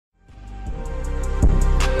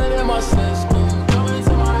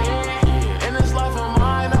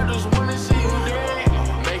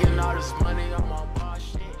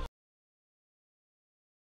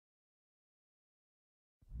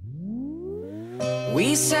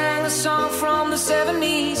We sang a song from the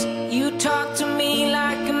 70s. You talked to me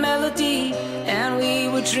like a melody, and we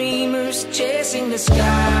were dreamers chasing the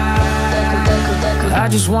sky. I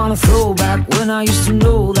just wanna throw back when I used to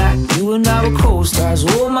know that you and I were co-stars.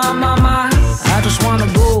 Oh my, my, my. I just wanna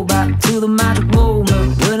go back to the magic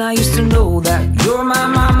moment when I used to know that you're my,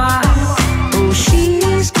 my, my. Oh,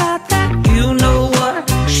 she's got that, you know what?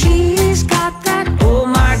 She's got that, oh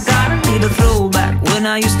my God. I need a throwback when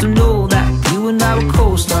I used to know that you and I were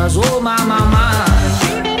co-stars. Oh my, my, my.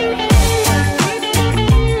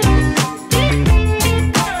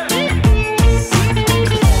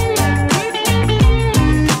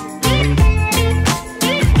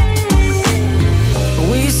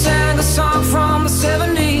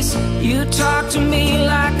 To me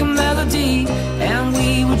like a melody, and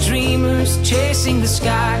we were dreamers chasing the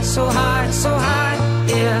sky. So high,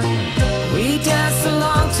 yeah. We danced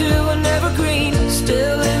along to an evergreen,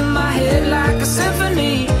 still in my head like a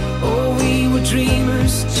symphony. Oh, we were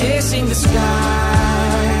dreamers chasing the sky.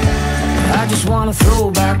 I just wanna throw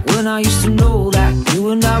back when I used to know that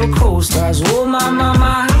you and I were co-stars. Oh my, my,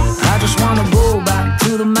 my. I just wanna go back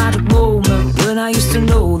to the magic moment when I used to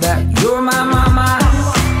know that you're my, my, my.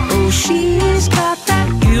 Oh, she's got that,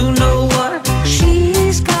 you know what?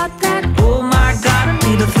 She's got that, oh my God. I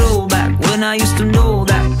need a throwback when I used to know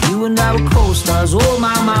that you and I were co-stars. Oh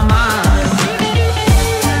my, my, my.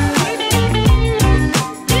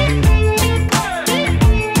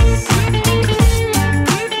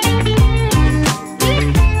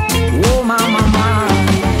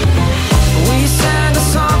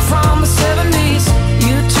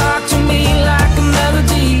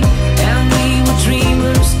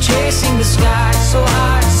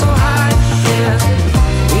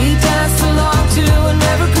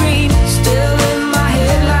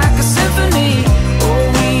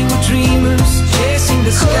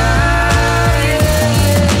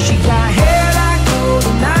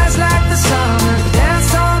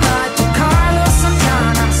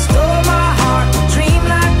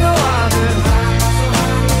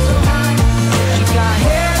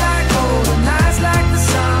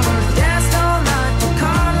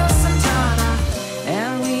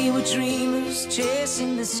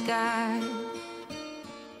 Chasing the sky.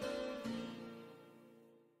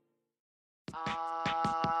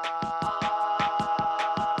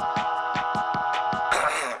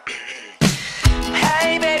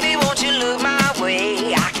 Hey baby, won't you look my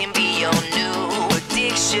way? I can be your new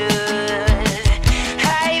addiction.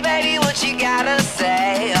 Hey baby, what you gotta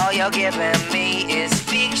say? All you're giving me is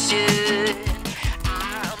fiction.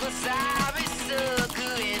 I'm a sorry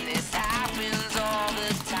sucker, and this happens all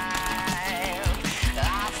the time.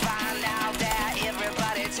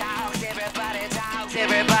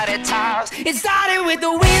 Everybody talks. It started with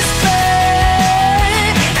a whisper,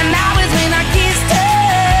 and that was when I kissed her,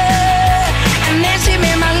 and then she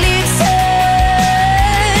made my lips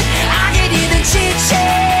hurt. I could hear the chit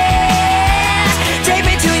chat. Take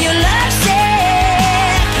me to your love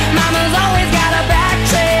shack. Mama's always got a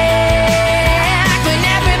backtrack when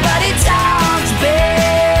everybody talks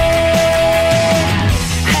back.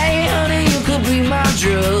 Hey honey, you could be my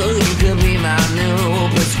drug, you could be my new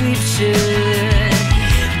prescription.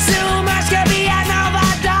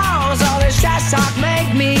 Talk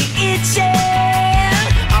make me itchy.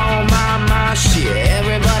 Oh my shit.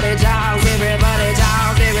 Everybody talks, everybody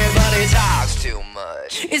talks, everybody talks too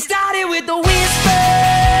much. It started with a whisper,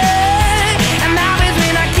 and that was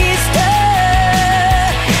when I kissed her,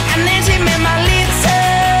 and then she made my lips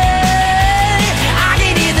hurt. I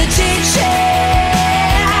could hear the chit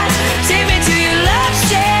chat. Take me to your love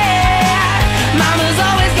shack. Mama's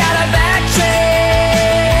always got a backtrack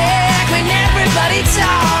when everybody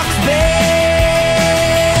talks back.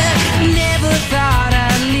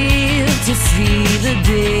 To see the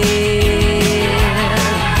day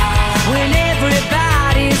when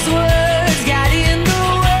everybody's words got in the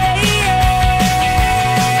way.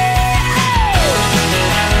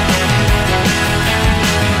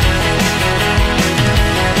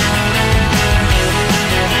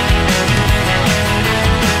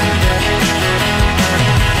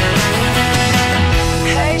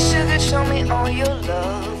 Hey sugar, show me all your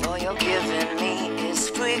love. All you're giving me is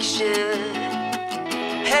friction.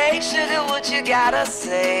 Hey sugar, what you gotta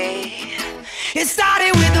say? It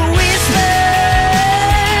started with a whisper.